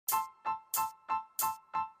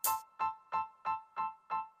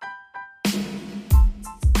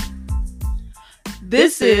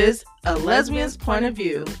This is A Lesbian's Point of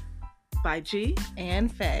View by G and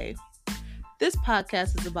Faye. This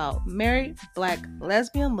podcast is about married, Black,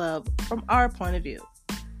 lesbian love from our point of view.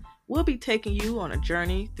 We'll be taking you on a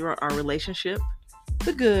journey through our relationship,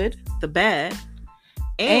 The good, the bad,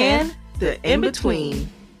 and the in-between.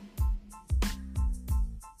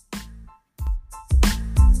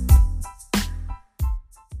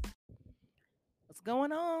 What's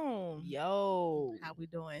going on? Yo, How we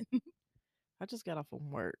doing? I just got off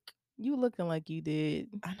from work. You looking like you did.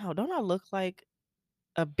 I know, don't I look like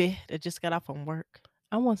a bitch that just got off from work?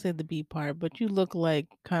 I won't say the B part, but you look like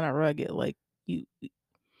kind of rugged, like you.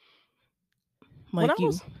 When Like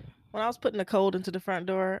you. I was putting the code into the front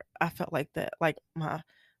door, I felt like that. Like my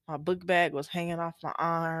book bag was hanging off my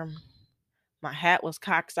arm. My hat was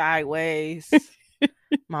cocked sideways.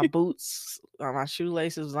 My boots, my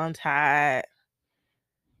shoelaces was untied.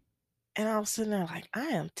 And I was sitting there like, I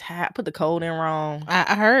am tired. Put the code in wrong.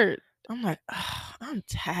 I heard. I'm like, oh, I'm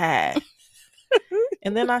tired.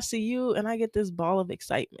 And then I see you and I get this ball of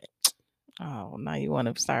excitement. Oh, now you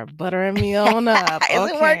want to start buttering me on up. Is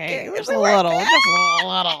it Okay. working? Is Just it a little. Just a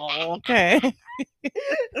little. Okay.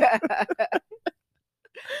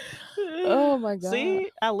 Oh my God.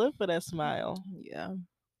 See, I live for that smile. Yeah.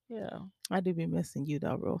 Yeah. I do be missing you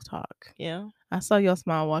though, real talk. Yeah. I saw your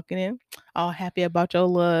smile walking in, all happy about your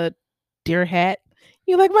little deer hat.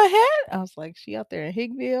 You like my hat? I was like, she out there in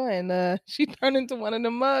Higgville and she turned into one of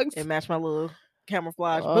the mugs. It matched my little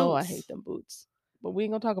camouflage boots. Oh, I hate them boots. But we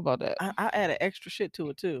ain't gonna talk about that. I added extra shit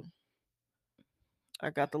to it too.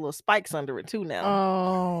 I got the little spikes under it too now.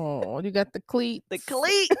 Oh, you got the cleats. The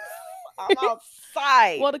cleats. I'm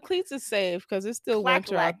outside. Well, the cleats is safe because it's still winter.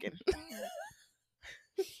 Clack-lacking.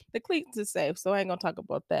 The cleats is safe, so I ain't gonna talk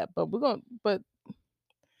about that. But but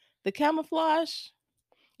the camouflage,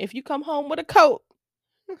 if you come home with a coat,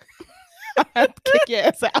 I have to kick your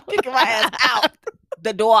ass out. Kicking my ass out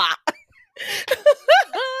the door.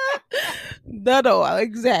 The door,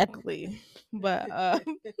 exactly. But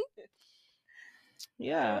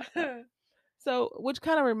yeah. So, which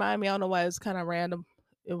kind of reminded me, I don't know why it's kind of random.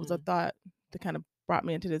 It was a thought that kind of brought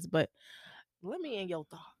me into this, but let me in your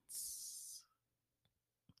thoughts.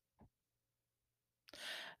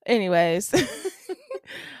 Anyways,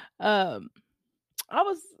 I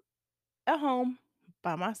was at home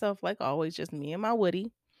by myself, like always, just me and my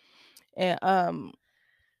Woody, and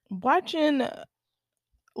watching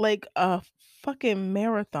like a fucking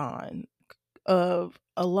marathon of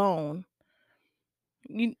Alone.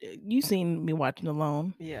 You seen me watching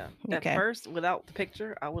Alone? Yeah. Okay. At first, without the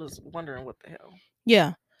picture, I was wondering what the hell.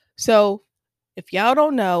 Yeah. So if y'all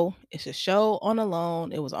don't know, it's a show on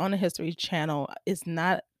Alone. It was on the History Channel. It's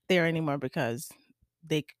not there anymore because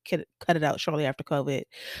they cut it out shortly after COVID.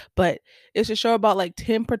 But it's a show about like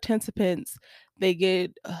 10 participants. They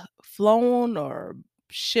get flown or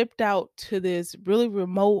shipped out to this really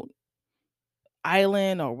remote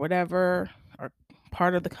island or whatever, or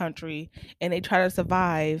part of the country, and they try to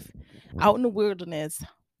survive out in the wilderness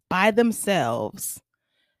by themselves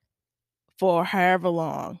for however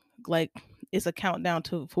long. Like, it's a countdown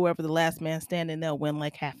to whoever the last man standing, they'll win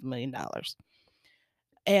like $500,000.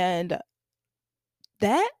 And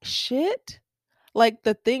that shit, like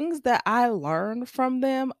the things that I learned from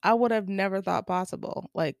them, I would have never thought possible.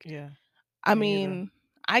 Like, yeah, I mean,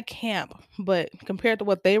 I camp, but compared to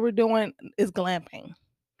what they were doing, is glamping.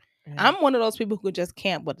 Yeah. I'm one of those people who could just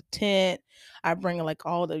camp with a tent. I bring like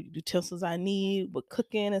all the utensils I need with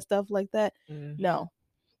cooking and stuff like that. No,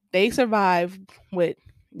 they survive with,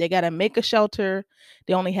 they got to make a shelter.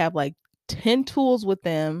 They only have like 10 tools with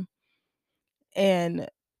them and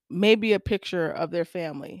maybe a picture of their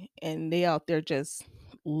family. And they out there just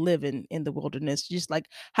living in the wilderness, just like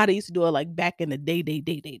how they used to do it like back in the day.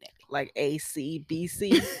 Like AC,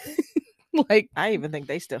 BC. Like, I even think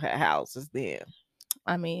they still had houses then.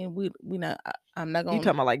 I mean, we not. I'm not gonna. You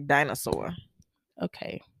talking about like dinosaur?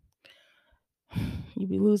 Okay, you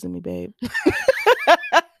be losing me, babe.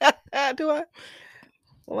 Do I?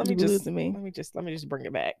 Well, let me just bring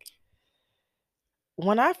it back.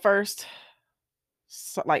 When I first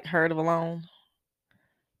like heard of Alone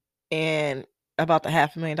and about the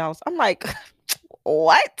 $500,000, I'm like,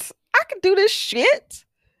 what? I can do this shit.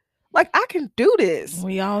 Like, I can do this.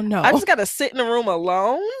 We all know. I just gotta sit in the room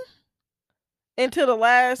alone until the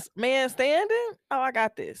last man standing. Oh, I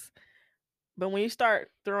got this. But when you start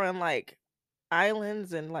throwing like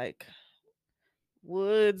islands and like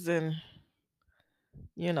woods and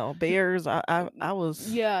bears, I was.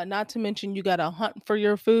 Yeah, not to mention you gotta hunt for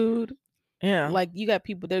your food. Yeah, like you got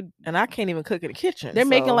people there, and I can't even cook in the kitchen. They're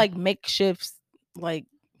making like makeshifts, like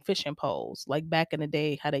fishing poles, like back in the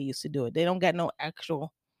day how they used to do it. They don't got no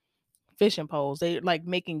actual fishing poles. They're like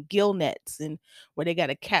making gill nets and where they got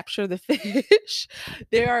to capture the fish.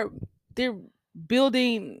 They're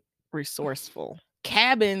building Resourceful.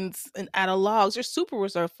 cabins and out of logs. They're super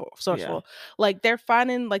resourceful. Like they're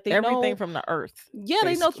finding like they Everything know from the earth. yeah,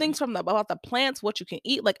 they know basically. things from about the plants, what you can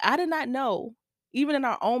eat. Like I did not know, even in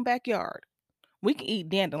our own backyard, we can eat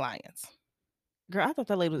dandelions. Girl, I thought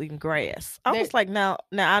that lady was eating grass. I They- was like, now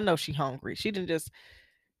I know she hungry. She didn't just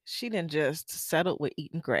settle with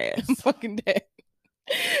eating grass. Fucking dead.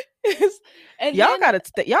 And y'all then-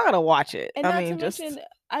 gotta watch it. And I not mean, to mention,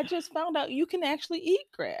 I just found out you can actually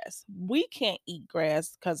eat grass. We can't eat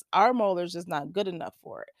grass because our molars is not good enough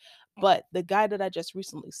for it. But the guy that I just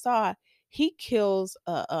recently saw, he kills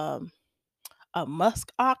a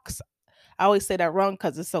musk ox. I always say that wrong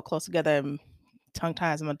because it's so close together and tongue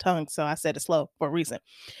ties in my tongue. So I said it slow for a reason.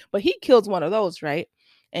 But he kills one of those, right?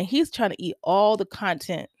 And he's trying to eat all the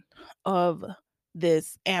content of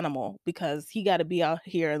this animal because he got to be out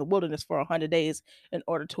here in the wilderness for 100 days in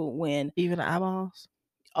order to win. even the eyeballs.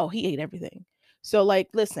 Oh, he ate everything. So like,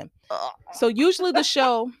 listen. So usually the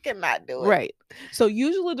show cannot do it. Right. So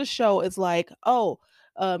usually the show is like, oh,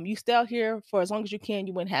 you stay out here for as long as you can,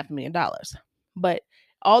 you win $500,000. But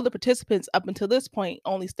all the participants up until this point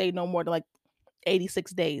only stayed no more than like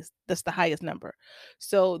 86 days. That's the highest number.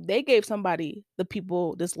 So they gave the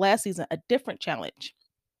people this last season, a different challenge.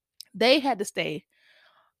 They had to stay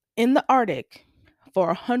in the Arctic for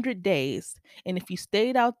 100 days. And if you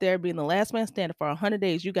stayed out there being the last man standing for 100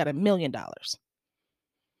 days, you got $1 million.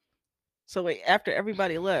 So wait, after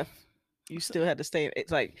everybody left, you still had to stay.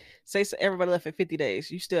 It's like, say everybody left at 50 days,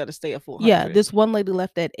 you still had to stay a full 100. Yeah, this one lady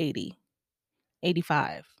left at 80,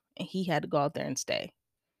 85, and he had to go out there and stay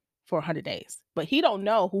for 100 days. But he don't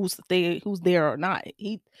know who's there or not.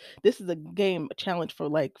 This is a challenge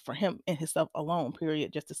for him and himself alone,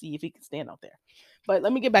 period, just to see if he can stand out there. But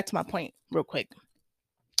let me get back to my point real quick.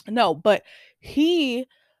 No, but he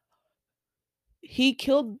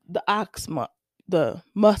killed the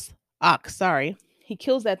musk ox, sorry. He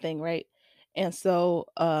kills that thing, right? And so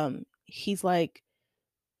he's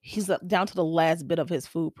down to the last bit of his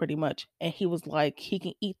food pretty much. And he was like, he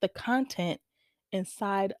can eat the content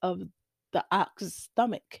inside of the ox's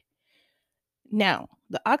stomach. Now,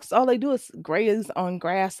 the ox, all they do is graze on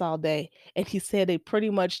grass all day. And he said they pretty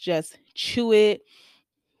much just chew it,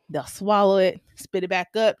 they'll swallow it, spit it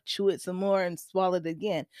back up, chew it some more, and swallow it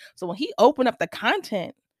again. So when he opened up the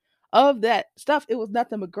content of that stuff, it was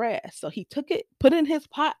nothing but grass. So he took it, put it in his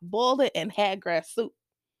pot, boiled it, and had grass soup.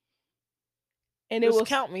 And Just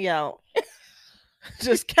count me out.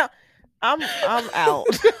 Just count. I'm out.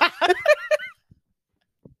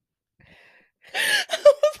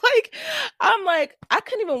 I'm like, I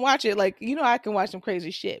couldn't even watch it. Like, I can watch some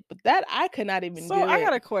crazy shit, but that I could not even do. So I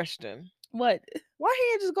got a question. What? Why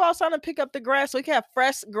he didn't just go outside and pick up the grass so he can have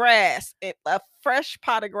fresh grass, a fresh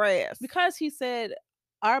pot of grass? Because he said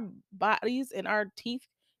our bodies and our teeth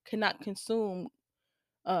cannot consume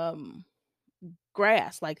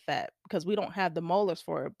grass like that because we don't have the molars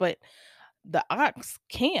for it. But the ox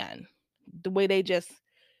can, the way they just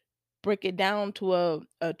break it down to a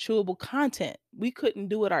chewable content. We couldn't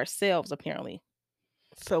do it ourselves, apparently.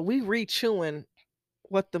 So we re-chewing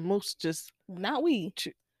what the moose just... Not we.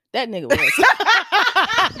 That nigga was. Because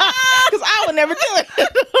I would never do it.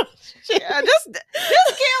 Yeah, just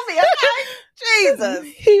kill me, okay? Jesus.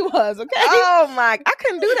 He was, okay? Oh my, I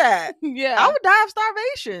couldn't do that. Yeah. I would die of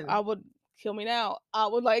starvation. I would kill me now. I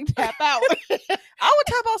would tap out. I would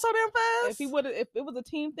tap out so damn fast. If it was a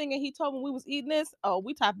team thing and he told me we was eting this, oh,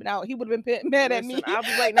 we tapping out. He would have been mad at me. I'll be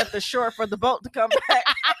waiting at the shore for the boat to come back.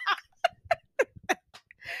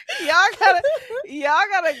 y'all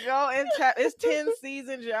gotta go and tap. It's 10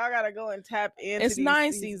 seasons. Y'all gotta go and tap into. It's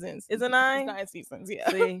 9 seasons. Is it 9? It's 9 seasons. Yeah.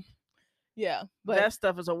 See, yeah, but that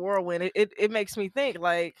stuff is a whirlwind. It makes me think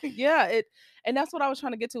like, yeah. And that's what I was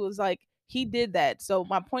trying to get to is like he did that. So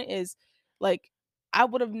my point is, like, I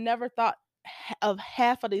would have never thought of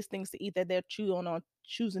half of these things to eat that they're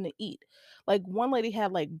choosing to eat. Like one lady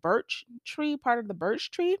had like birch tree, part of the birch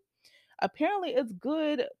tree. Apparently, it's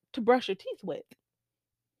good to brush your teeth with.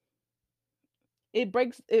 It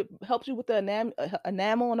helps you with the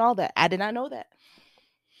enamel and all that. I did not know that.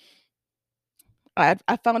 I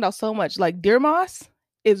found out so much. Like deer moss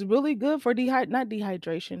is really good for not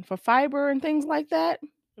dehydration, for fiber and things like that.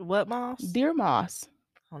 What moss? Deer moss.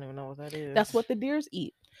 I don't even know what that is. That's what the deers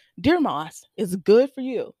eat. Deer moss is good for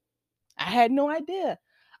you. I had no idea.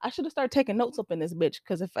 I should have started taking notes up in this bitch,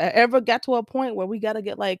 because if I ever got to a point where we gotta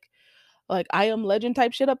get like I Am Legend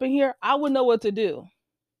type shit up in here, I would know what to do.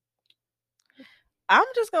 I'm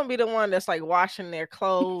just gonna be the one that's like washing their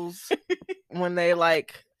clothes when they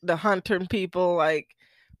like the hunting people, like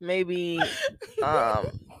maybe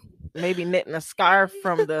knitting a scarf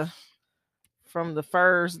from the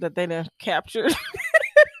furs that they done captured.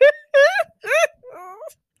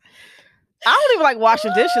 I don't even like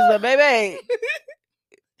washing dishes, but baby,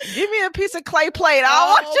 give me a piece of clay plate.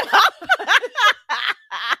 I'll wash it up.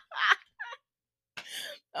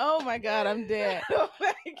 Oh my God, I'm dead. Oh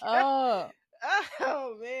my God. Oh.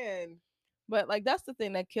 Oh man. But like that's the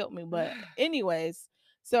thing that killed me. But anyways,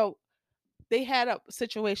 so they had a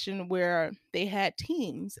situation where they had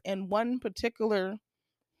teams, and one particular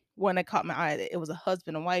one that caught my eye, it was a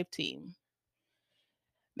husband and wife team.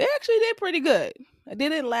 They actually did pretty good. It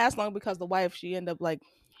didn't last long because the wife, she ended up like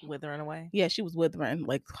withering away. Yeah, she was withering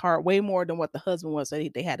like hard, way more than what the husband was. So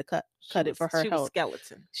they had to cut it for her She health. was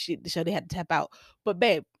skeleton. So they had to tap out. But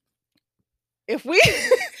babe, if we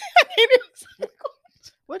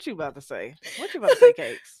what you about to say? What you about to say,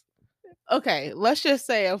 Cakes? Okay, let's just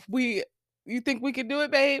say you think we can do it,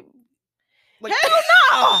 babe? Like, hell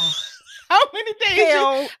no. How many days?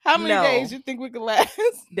 Hell how many no. days you think we could last?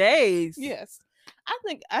 Days. Yes.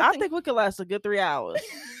 I think we could last a good 3 hours.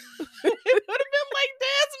 It would have been like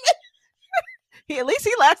Desmond. At least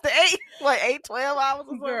he lasted 8, 12 hours.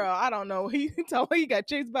 Girl, I don't know. He told me he got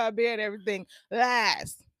chased by a bear and everything.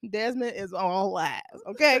 Last. Desmond is all last.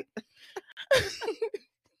 Okay.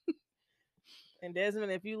 And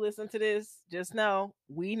Desmond, if you listen to this, just know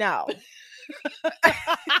we know.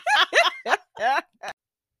 I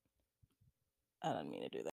don't mean to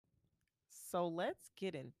do that. So let's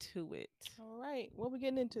get into it. All right. What we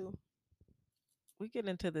getting into? We get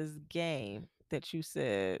into this game that you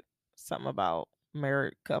said something about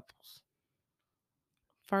married couples.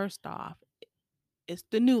 First off, it's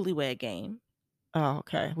the newlywed game. Oh,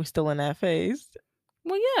 okay. We still in that phase?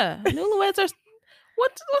 Well, yeah. Newlyweds are...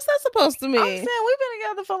 What's that supposed to mean? I'm saying we've been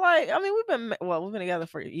together for we've been together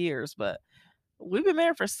for years, but we've been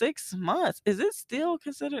married for 6 months. Is it still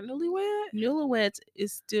considered newlywed? Newlyweds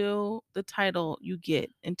is still the title you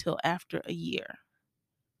get until after a year.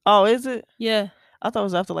 Oh, is it? Yeah. I thought it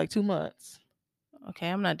was after like 2 months. Okay,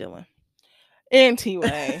 I'm not dealing.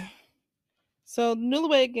 Anyway. So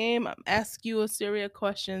newlywed game, I'm asking you a series of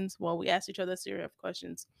questions. Well, we ask each other a series of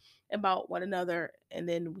questions about one another, and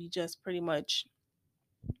then we just pretty much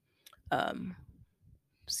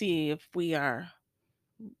see if we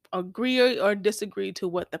agree or disagree to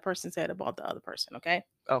what the person said about the other person. Okay.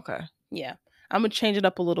 Yeah, I'm gonna change it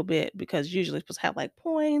up a little bit because usually it's supposed to have like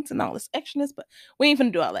points and all this extraness, but we ain't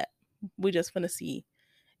gonna do all that. We just gonna see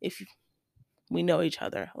if we know each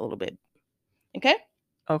other a little bit. Okay.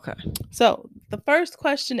 So the first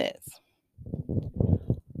question is,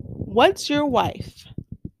 what's your wife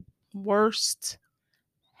worst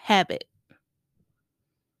habit?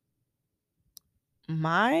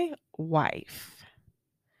 My wife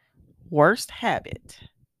worst habit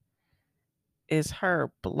is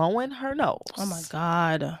her blowing her nose. Oh my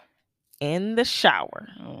God. In the shower.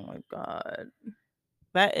 Oh my God.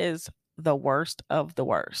 That is the worst of the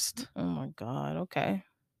worst. Oh my God. Okay.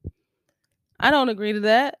 I don't agree to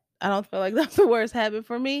that. I don't feel like that's the worst habit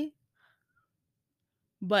for me.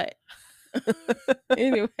 But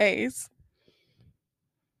anyways,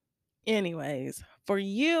 for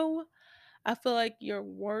you, I feel like your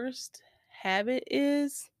worst habit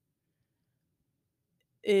is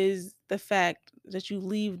the fact that you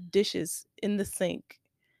leave dishes in the sink.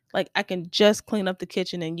 Like, I can just clean up the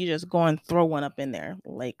kitchen and you just go and throw one up in there.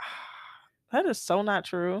 Like, that is so not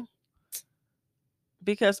true.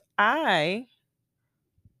 Because I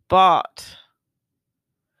bought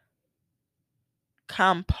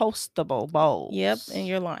compostable bowls. Yep, and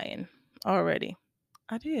you're lying already.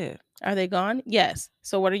 I did. Are they gone? Yes.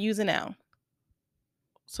 So what are you using now?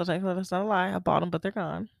 So technically that's not a lie. I bought them, but they're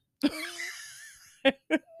gone.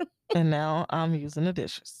 And now I'm using the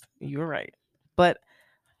dishes. You're right. But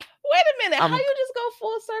wait a minute. How you just go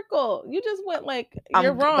full circle? You just went like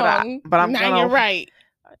you're wrong. But I'm now you're right.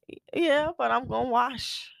 Yeah, but I'm gonna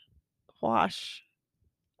wash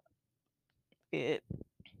it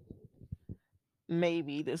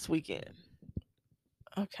maybe this weekend.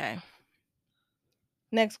 Okay.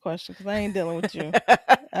 Next question, because I ain't dealing with you.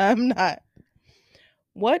 I'm not.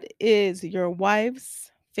 What is your wife's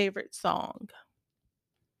favorite song?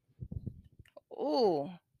 Ooh,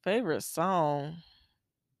 favorite song.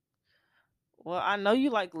 Well, I know you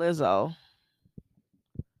like Lizzo.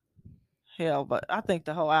 Hell, but I think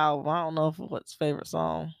the whole album. I don't know what's favorite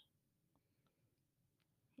song.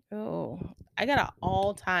 Oh, I got an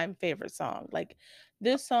all-time favorite song. Like,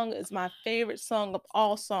 this song is my favorite song of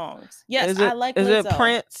all songs. Yes, I like Lizzo. Is it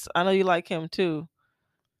Prince? I know you like him too.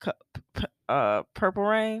 Purple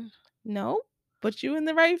Rain. No, but you in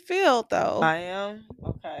the right field though. I am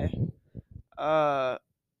okay. Uh,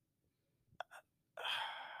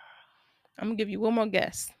 I'm gonna give you one more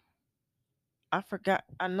guess. I forgot.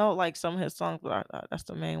 I know like some of his songs, but that's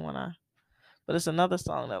the main one. But it's another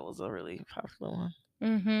song that was a really popular one.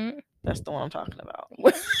 Mm-hmm. That's the one I'm talking about.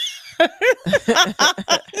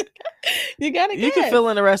 You gotta guess. You can fill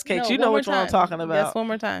in the rest, Kate. No, you one know more which one I'm time. talking about. Guess one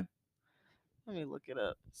more time. Let me look it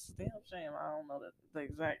up. It's a damn shame I don't know the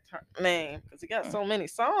exact name because he got so many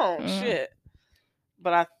songs. Shit.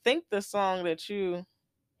 But I think the song that you.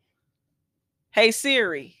 Hey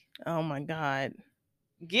Siri. Oh my God.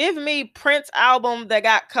 Give me Prince album that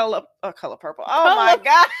got color purple. Oh my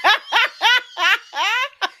God.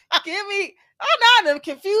 Give me. Oh, now I'm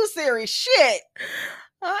confused, Siri. Shit.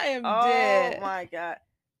 I am dead. Oh my God.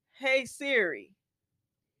 Hey Siri.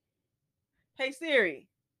 Hey Siri.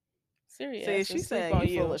 Siri, see, she's saying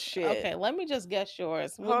you full of shit. Okay, let me just guess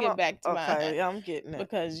yours. We'll get back to mine. Okay, I'm getting it.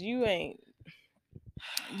 Because you ain't.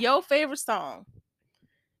 Your favorite song.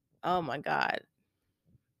 Oh my God.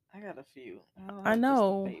 I got a few. I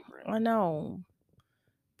know. I know.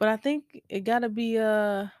 But I think it gotta be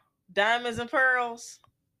Diamonds and Pearls.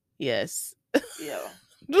 Yes. Yeah.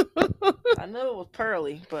 I knew it was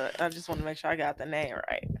Pearly, but I just want to make sure I got the name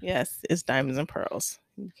right. Yes, it's Diamonds and Pearls.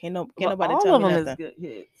 Can't nobody all tell of me them nothing. Is good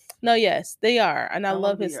hits. No, yes, they are, and I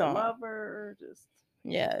love his song. Lover, just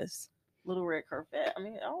yes. Little Red Corvette. I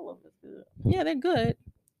mean, all of them is good. Yeah, they're good.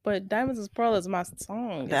 But Diamonds and Pearls is my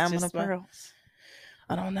song. Diamonds and Pearls.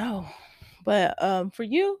 I don't know, but for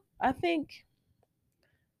you, I think.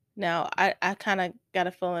 Now I kind of got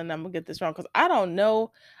a feeling I'm gonna get this wrong because I don't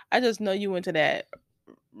know. I just know you into that.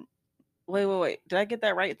 Wait. Did I get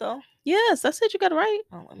that right though? Yes, I said you got it right.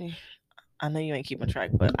 Oh, I know you ain't keeping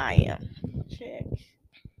track, but I am. Check.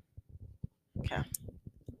 Okay.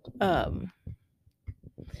 I'm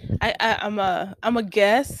a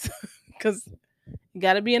guess because you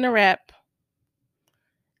got to be in a rap.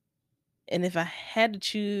 And if I had to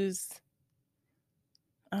choose,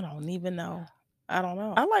 I don't even know. I don't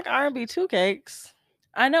know. I like R&B too, Cakes.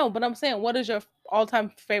 I know, but I'm saying, what is your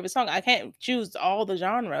all-time favorite song? I can't choose all the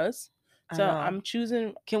genres, so I'm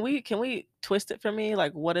choosing. Can we twist it for me?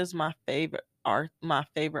 Like, what is my favorite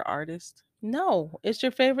artist? No, it's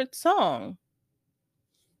your favorite song.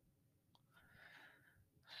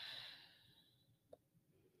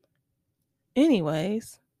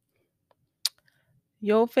 Anyways,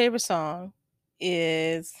 your favorite song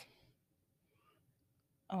is,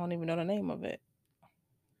 I don't even know the name of it.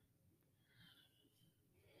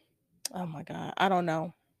 Oh my God, I don't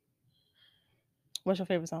know. What's your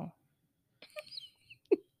favorite song?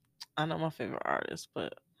 I know my favorite artist,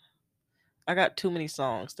 but I got too many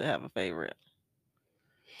songs to have a favorite.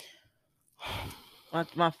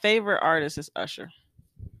 My favorite artist is Usher.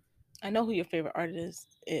 I know who your favorite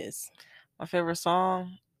artist is. My favorite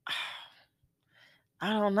song, I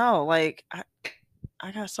don't know. Like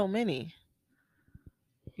I got so many.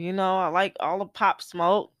 You know, I like all of Pop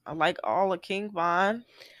Smoke. I like all of King Von.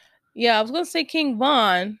 Yeah, I was gonna say King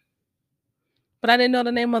Von, but I didn't know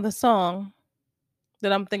the name of the song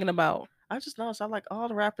that I'm thinking about. I just noticed I like all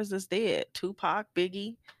the rappers that's dead. Tupac,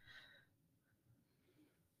 Biggie.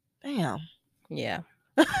 Damn. Yeah.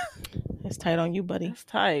 It's tight on you, buddy. It's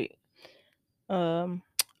tight.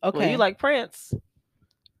 Okay. Well, you like Prince?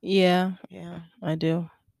 Yeah. Yeah. I do.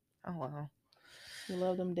 Oh wow. You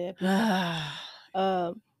love them dead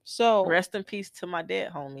people. So rest in peace to my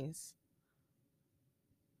dead homies.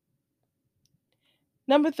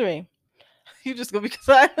 Number 3. You just gonna be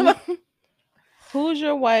excited. Who's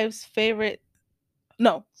your wife's favorite?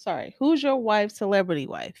 No, sorry. Who's your wife's celebrity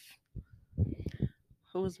wife?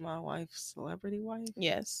 Who's my wife's celebrity wife?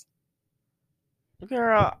 Yes.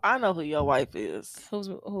 Girl, I know who your wife is.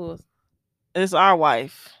 Who? It's our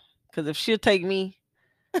wife. Because if she'll take me,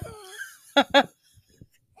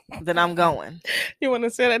 then I'm going. You want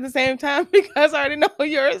to say it at the same time? Because I already know who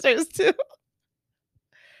yours is too.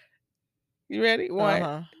 You ready?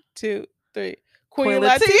 1, 2, 3. Queen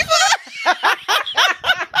Latifah.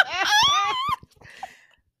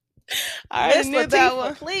 I Miss knew Latifah, that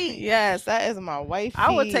one. Please. Yes, that is my wife.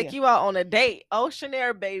 I would take you out on a date.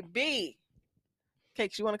 Oceanair, baby.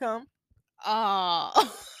 Cakes, you want to come? I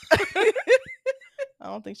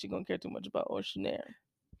don't think she's gonna care too much about Oceanair.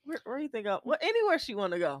 Where do you think of? Well, anywhere she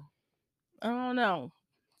want to go. I don't know.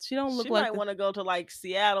 She don't look she like. She might want to go to like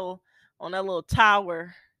Seattle on that little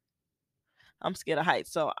tower. I'm scared of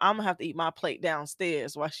heights, so I'm gonna have to eat my plate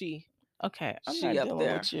downstairs while she. Okay, I'm not dealing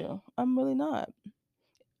with you. I'm really not.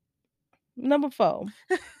 Number 4.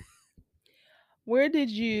 Where did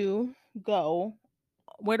you go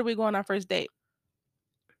Where do we go on our first date?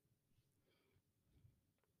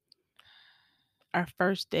 Our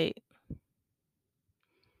first date.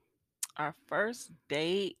 Our first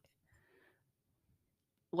date.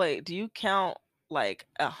 Wait, do you count like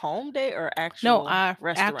a home date or No, actual our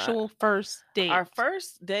restaurant? actual first date. Our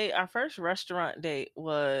first date, our first restaurant date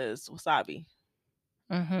was Wasabi.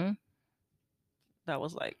 Mm-hmm. That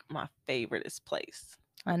was like my favoriteest place.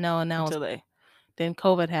 I know, and now then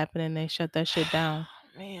COVID happened and they shut that shit down.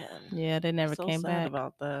 Man. Yeah, they never so came sad back.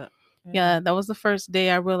 about that. Yeah, that was the first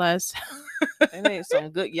day I realized. They made some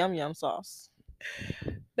good yum yum sauce.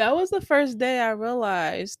 That was the first day I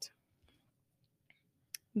realized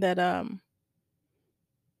that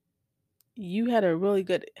you had a really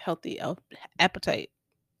good healthy appetite.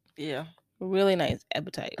 Yeah. Really nice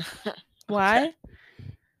appetite. Why?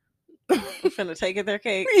 We finna take it there,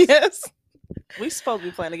 Cakes. Yes. We supposed to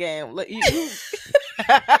be playing a game. Look, you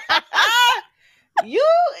you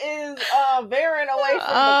is veering away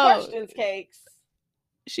from the questions, Cakes.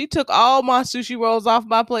 She took all my sushi rolls off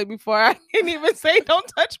my plate before I didn't even say don't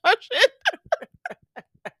touch my shit.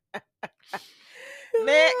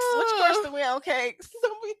 Next, which question we on, Cakes?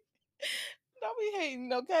 Don't be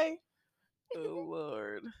hating, okay? Oh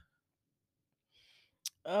Lord.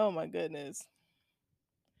 Oh my goodness.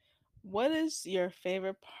 What is your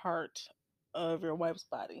favorite part of your wife's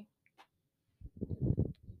body?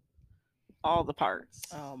 All the parts.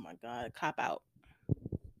 Oh my God. Cop out.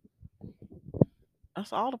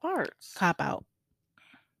 That's all the parts. Cop out.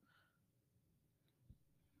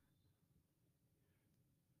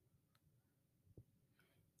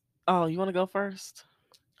 Oh, you want to go first?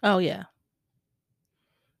 Oh, yeah.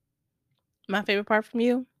 My favorite part from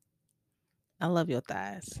you? I love your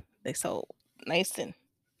thighs. They so nice and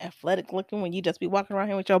athletic looking when you just be walking around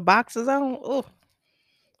here with your boxes on. Oh,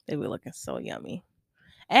 they be looking so yummy.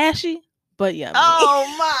 Ashy, but yummy.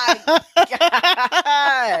 Oh my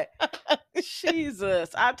God. Jesus.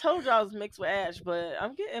 I told you I was mixed with Ash, but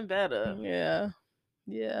I'm getting better.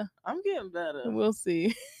 Yeah. I'm getting better. We'll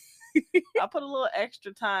see. I put a little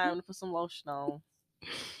extra time to put some lotion on.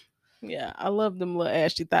 Yeah, I love them little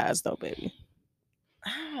ashy thighs though, baby.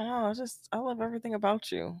 I don't know. I love everything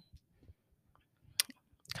about you.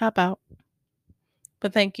 Cop out.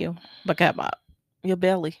 But thank you. But cop out. Your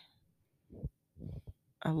belly.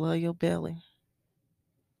 I love your belly.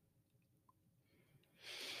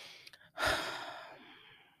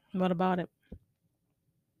 What about it?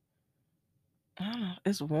 I don't know.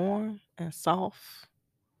 It's warm and soft.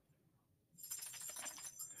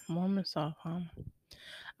 Warm and soft, huh?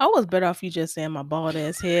 I was better off you just saying my bald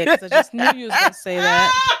ass head because I just knew you was gonna say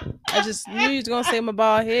that. I just knew you was gonna say my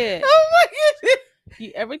bald head. Oh my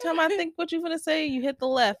goodness. Every time I think what you're gonna say, you hit the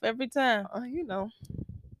left every time. You know.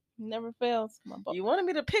 Never fails. You wanted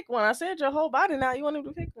me to pick one. I said your whole body now. You wanted me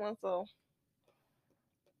to pick one, so.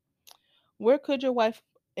 Where could your wife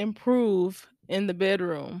improve in the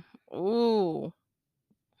bedroom? Ooh.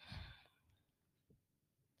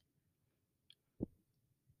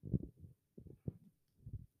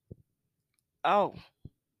 Oh.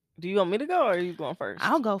 Do you want me to go or are you going first?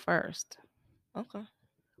 I'll go first. Okay.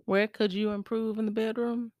 Where could you improve in the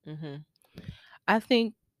bedroom? Mm-hmm. I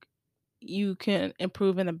think you can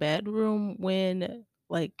improve in the bedroom when,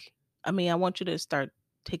 I want you to start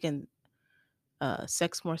taking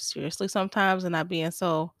sex more seriously sometimes and not being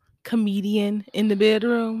so comedian in the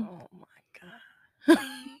bedroom. Oh my God.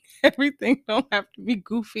 Everything don't have to be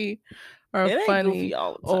goofy or funny goofy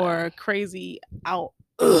all the time. or crazy out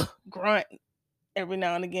grunt every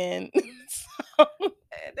now and again.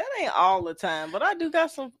 That ain't all the time, but I do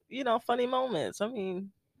got some, funny moments. I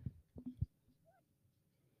mean,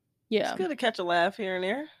 yeah, it's good to catch a laugh here and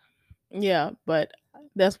there. Yeah, but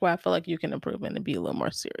that's where I feel like you can improve and be a little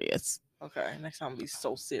more serious. Okay, next time I'll be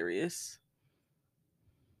so serious.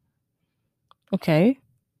 Okay.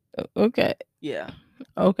 Yeah.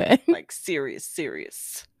 Okay. Like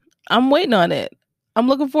serious. I'm waiting on it. I'm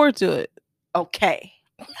looking forward to it. Okay.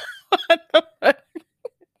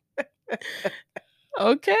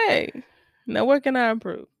 Okay. Now where can I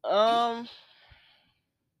improve? I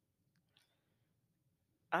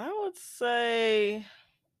would say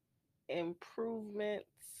improvements.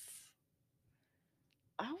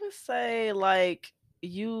 I would say like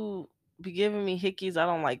you be giving me hickeys. I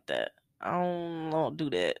don't like that. I don't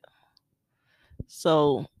do that.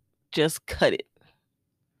 So just cut it.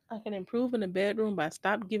 I can improve in the bedroom by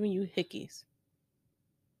stop giving you hickeys.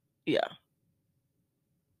 Yeah.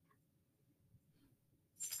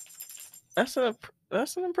 That's an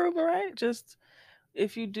improvement, right? Just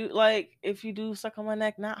if you do suck on my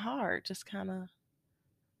neck, not hard, just kind of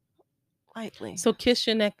lightly. So kiss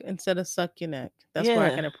your neck instead of suck your neck. That's what I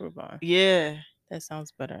Yeah. can improve on. Yeah, That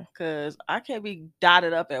sounds better. because I can't be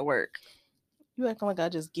dotted up at work. You acting like I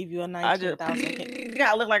just give you a I just 19,000 hit.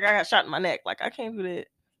 I look like I got shot in my neck. Like, I can't do that.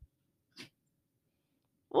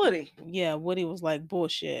 Woody. Yeah, Woody was like,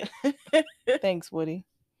 bullshit. Thanks, Woody.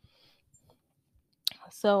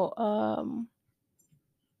 So,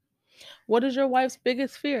 what is your wife's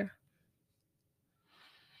biggest fear?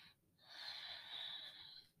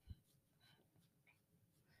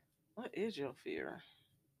 What is your fear?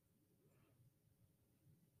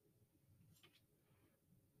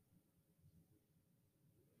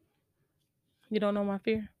 You don't know my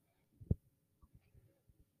fear?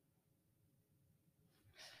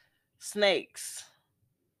 Snakes.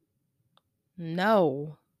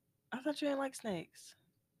 No. I thought you didn't like snakes.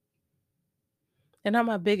 They're not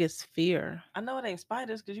my biggest fear. I know it ain't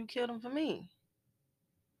spiders because you killed them for me.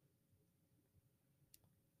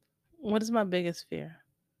 What is my biggest fear?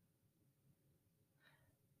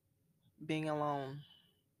 Being alone.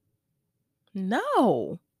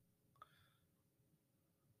 No.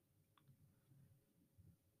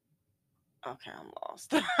 Okay, I'm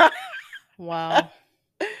lost. Wow.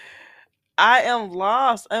 I am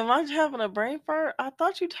lost. Am I having a brain fart? I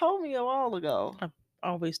thought you told me a while ago. I've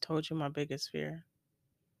always told you my biggest fear.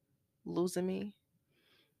 Losing me.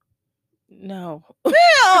 No.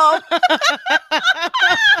 Damn!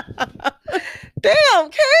 Damn,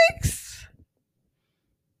 Cakes!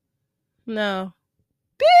 No.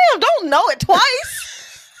 Damn, don't know it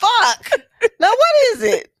twice. Fuck. Now what is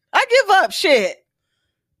it? I give up. Shit.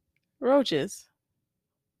 Roaches.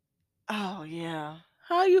 Oh yeah.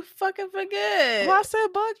 How you fucking forget? Well, I said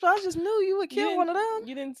bugs, but I just knew you would kill one of them.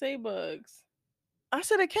 You didn't say bugs. I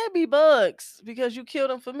said it can't be bugs because you killed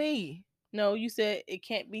them for me. No, you said it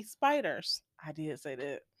can't be spiders. I did say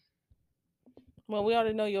that. Well, we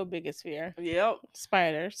already know your biggest fear. Yep.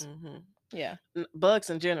 Spiders. Mm-hmm. Yeah. Bugs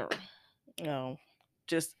in general. No.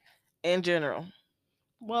 Just in general.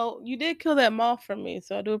 Well, you did kill that moth for me,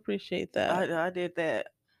 so I do appreciate that. I did that.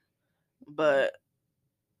 But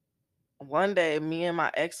one day, me and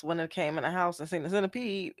my ex when it came in the house and seen the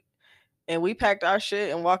centipede, and we packed our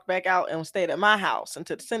shit and walked back out and stayed at my house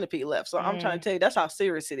until the centipede left. So I'm trying to tell you, that's how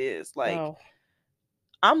serious it is. Like,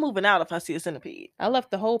 I'm moving out if I see a centipede. I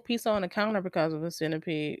left the whole pizza on the counter because of a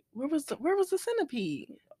centipede. Where was the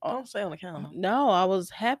centipede? Don't say on the counter. No, I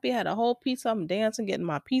was happy. I had a whole pizza. I'm dancing, getting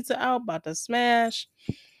my pizza out, about to smash.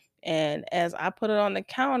 And as I put it on the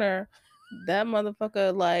counter, that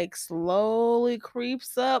motherfucker like slowly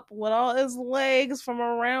creeps up with all his legs from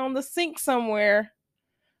around the sink somewhere.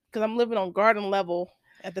 Because I'm living on garden level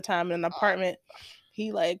at the time in an apartment.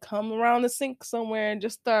 He like come around the sink somewhere and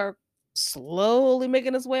just start slowly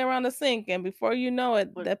making his way around the sink. And before you know it,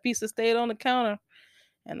 that pizza stayed on the counter.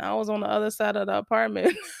 And I was on the other side of the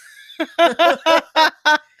apartment.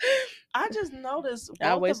 I just noticed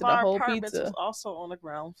I both wasted of our the whole apartments pizza. was also on the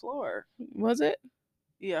ground floor. Was it?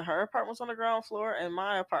 Yeah, her apartment was on the ground floor and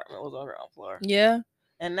my apartment was on the ground floor. Yeah.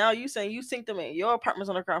 And now you saying you synced them in. Your apartment's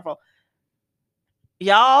on the ground floor.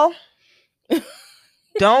 Y'all,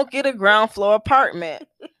 don't get a ground floor apartment.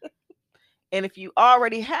 And if you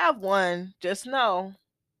already have one, just know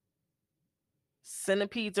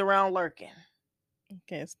centipedes around lurking.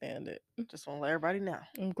 Can't stand it. Just want to let everybody know.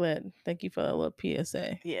 I'm glad. Thank you for that little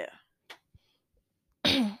PSA. Yeah.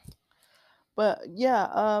 But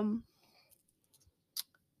yeah,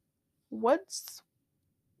 what's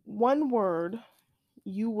one word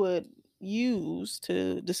you would use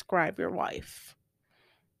to describe your wife?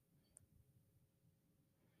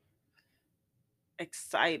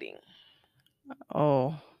 Exciting.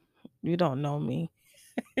 Oh, you don't know me.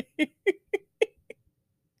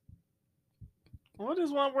 What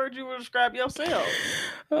is one word you would describe yourself?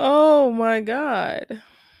 Oh my God.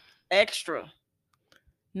 Extra.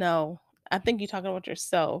 No, I think you're talking about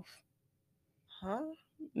yourself. Huh?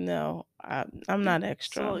 No, I'm not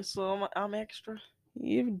extra. So I'm extra?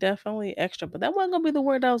 You're definitely extra, but that wasn't going to be the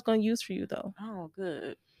word I was going to use for you, though. Oh,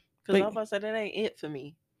 good. Because I was about to say, that ain't it for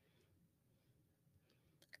me.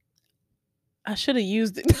 I should have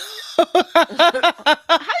used it. How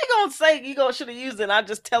you gonna say you should have used it and I'm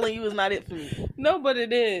just telling you it's not it for me? No, but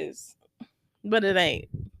it is. But it ain't.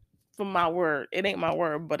 For my word. It ain't my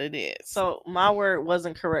word, but it is. So my word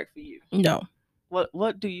wasn't correct for you. No.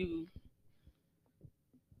 What do you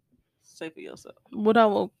say for yourself? What I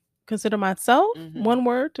will consider myself? Mm-hmm. One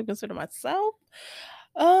word to consider myself?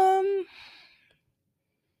 I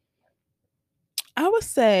would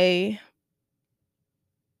say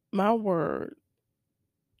my word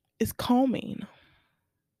is calming.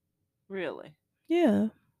 Really? Yeah.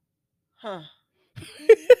 Huh.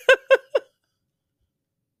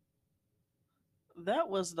 that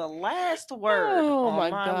was the last word Oh on my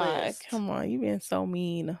my God. list. Come on, you being so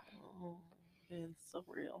mean. Oh, it's so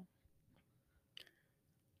real.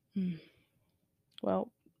 Well,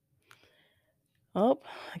 oh,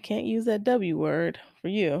 I can't use that W word for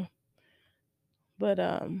you. But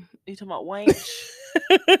You talking about wench?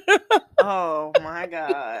 Oh my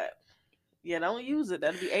God. Yeah, don't use it.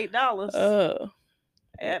 That'd be $8.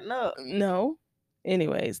 Adding up. No.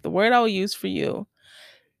 Anyways, the word I'll use for you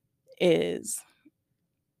is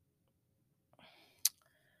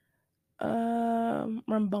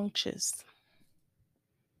rambunctious.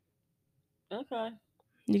 Okay.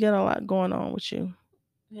 You got a lot going on with you.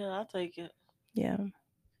 Yeah, I'll take it. Yeah.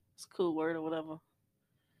 It's a cool word or whatever.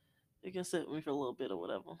 You can sit with me for a little bit or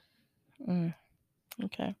whatever.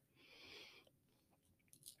 Okay.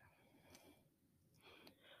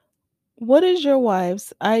 What is your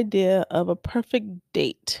wife's idea of a perfect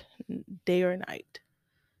date, day or night?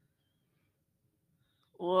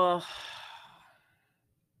 Well,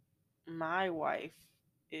 my wife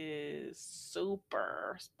is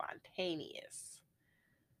super spontaneous,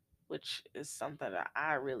 which is something that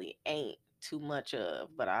I really ain't too much of,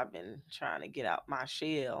 but I've been trying to get out my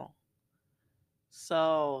shell.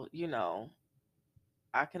 So,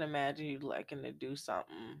 I can imagine you liking to do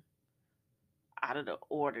something out of the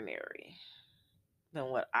ordinary than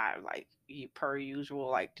what I like per usual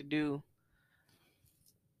like to do.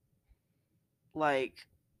 Like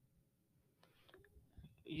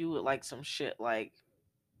you would like some shit like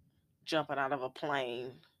jumping out of a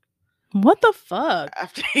plane What the fuck?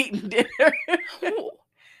 after eating dinner.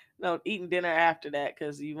 No, eating dinner after that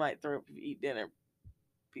because you might throw up if you eat dinner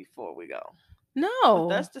before we go. But No.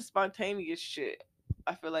 that's the spontaneous shit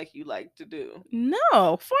I feel like you like to do.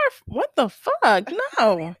 No. What the fuck?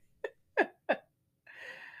 No.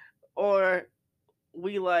 Or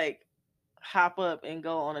we like hop up and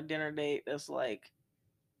go on a dinner date that's like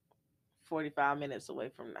 45 minutes away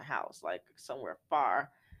from the house, like somewhere far.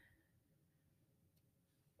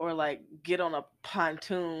 Or like get on a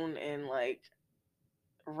pontoon and like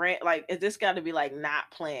rant. Like this got to be like not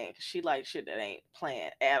planned. She like shit that ain't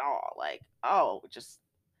planned at all. Like, oh, just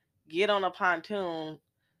get on a pontoon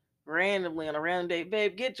randomly on a random date.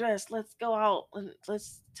 Babe, get dressed. Let's go out and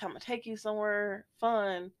let's take you somewhere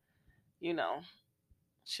fun. You know,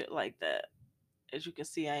 shit like that. As you can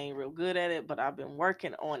see, I ain't real good at it, but I've been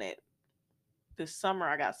working on it. This summer,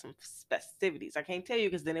 I got some festivities. I can't tell you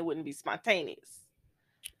because then it wouldn't be spontaneous.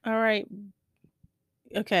 All right.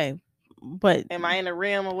 Okay. But am I in the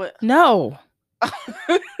realm or what? No.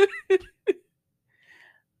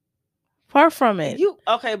 Far from it.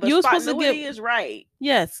 Okay, but you spontaneity is right.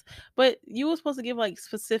 Yes, but you were supposed to give like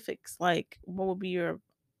specifics, like what would be your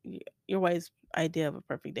wife's idea of a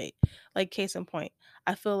perfect date? Like case in point,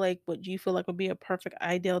 I feel like what you feel like would be a perfect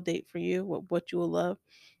ideal date for you, what you will love.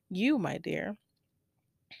 You, my dear,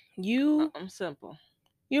 I'm simple.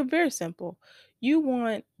 You're very simple. You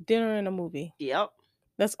want dinner and a movie. Yep.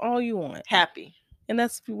 That's all you want. Happy. And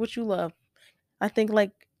that's what you love. I think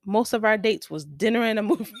like most of our dates was dinner and a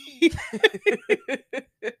movie.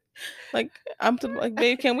 Like like,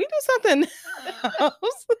 babe, can we do something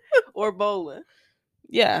else? Or bowling.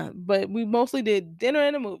 Yeah, but we mostly did dinner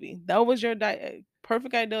and a movie. That was your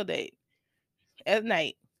perfect ideal date. At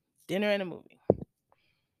night, dinner and a movie.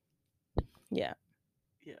 Yeah.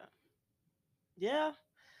 Yeah. Yeah.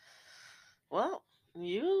 Well,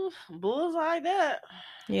 you bullseye that.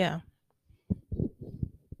 Yeah.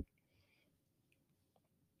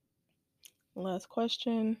 Last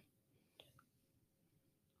question.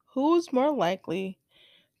 Who's more likely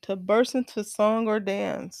to burst into song or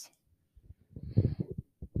dance?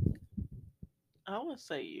 I would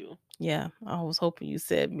say you. Yeah, I was hoping you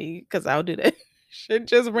said me because I'll do that shit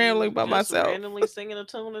just rambling by myself. Randomly singing a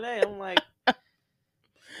tune today. I'm like,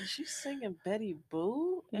 is she singing Betty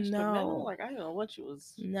Boo instrumental? No. Like I don't know what you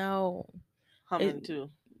was. No. Humming to.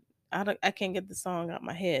 I can't get the song out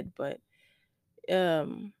my head, but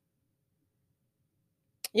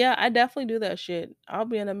yeah, I definitely do that shit. I'll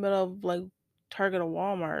be in the middle of like Target or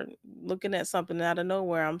Walmart looking at something out of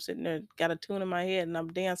nowhere. I'm sitting there, got a tune in my head, and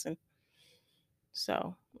I'm dancing.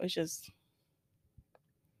 So it's just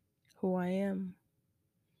who I am.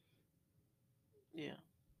 Yeah,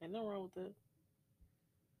 ain't no wrong with that.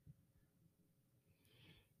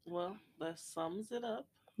 Well, that sums it up.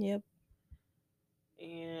 Yep.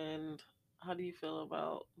 And how do you feel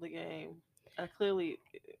about the game? I clearly,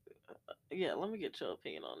 yeah. Let me get your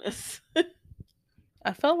opinion on this.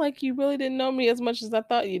 I felt like you really didn't know me as much as I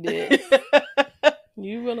thought you did.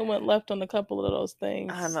 You really went left on a couple of those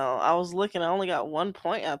things. I know. I was looking. I only got 1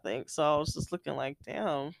 point, I think. So I was just looking like,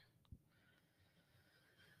 damn.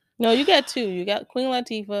 No, you got 2. You got Queen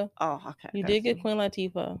Latifah. Oh, okay. You did get Queen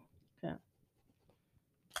Latifah. Yeah.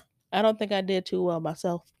 I don't think I did too well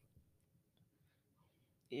myself.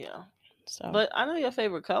 Yeah. So, but I know your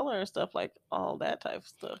favorite color and stuff, like all that type of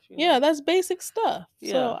stuff. Yeah, that's basic stuff.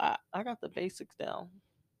 Yeah. So I got the basics down.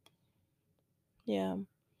 Yeah.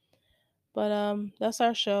 But that's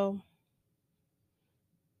our show.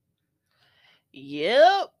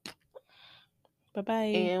 Yep. Bye-bye.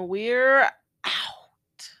 And we're out.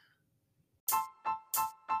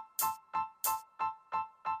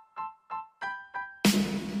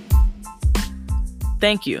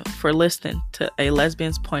 Thank you for listening to A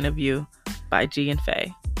Lesbian's Point of View by G and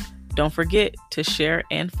Faye. Don't forget to share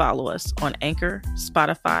and follow us on Anchor,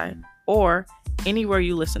 Spotify, or anywhere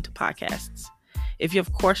you listen to podcasts. If you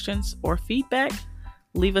have questions or feedback,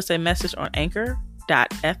 leave us a message on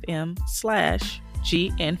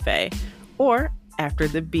anchor.fm/GandFaye or after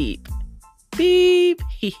the beep. Beep.